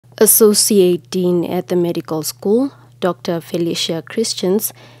Associate Dean at the medical school, Dr. Felicia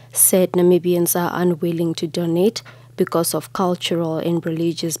Christians, said Namibians are unwilling to donate because of cultural and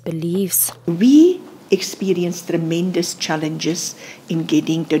religious beliefs. We experience tremendous challenges in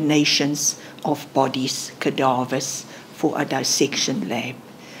getting donations of bodies, cadavers, for a dissection lab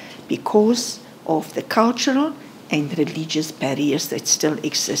because of the cultural and religious barriers that still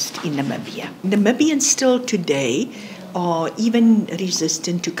exist in Namibia. Namibians still today are even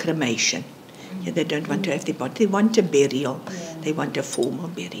resistant to cremation. Yeah, they don't want to have their body. They want a burial. They want a formal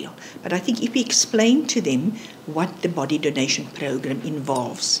burial. But I think if we explain to them what the body donation program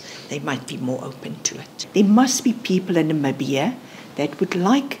involves, they might be more open to it. There must be people in Namibia that would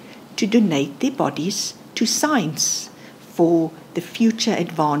like to donate their bodies to science for the future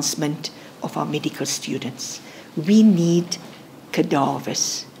advancement of our medical students. We need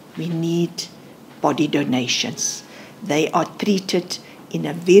cadavers. We need body donations. They are treated in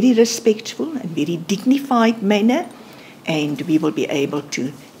a very respectful and very dignified manner, and we will be able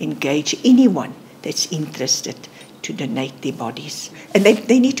to engage anyone that's interested to donate their bodies. And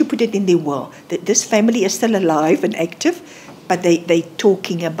they need to put it in their will that this family is still alive and active, but they're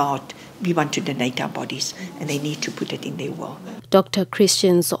talking about we want to donate our bodies, and they need to put it in their will. Dr.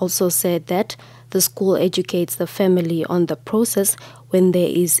 Christians also said that the school educates the family on the process when there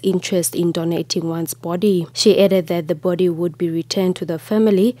is interest in donating one's body. She added that the body would be returned to the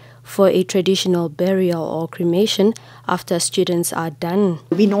family for a traditional burial or cremation after students are done.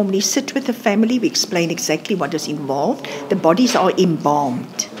 We normally sit with the family, we explain exactly what is involved. The bodies are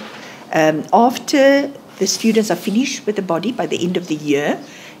embalmed. After the students are finished with the body by the end of the year,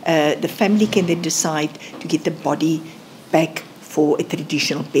 the family can then decide to get the body back for a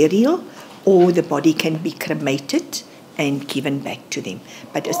traditional burial, or the body can be cremated and given back to them.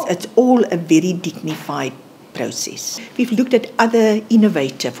 But it's all a very dignified process. We've looked at other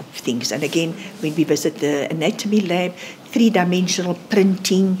innovative things, and again, when we visit the anatomy lab, three-dimensional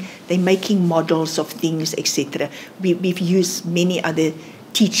printing, they're making models of things, etc. We've used many other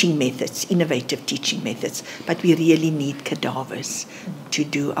teaching methods, innovative teaching methods, but we really need cadavers to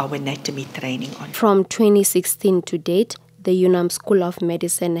do our anatomy training on. From 2016 to date, the Unam School of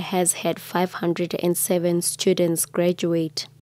Medicine has had 507 students graduate.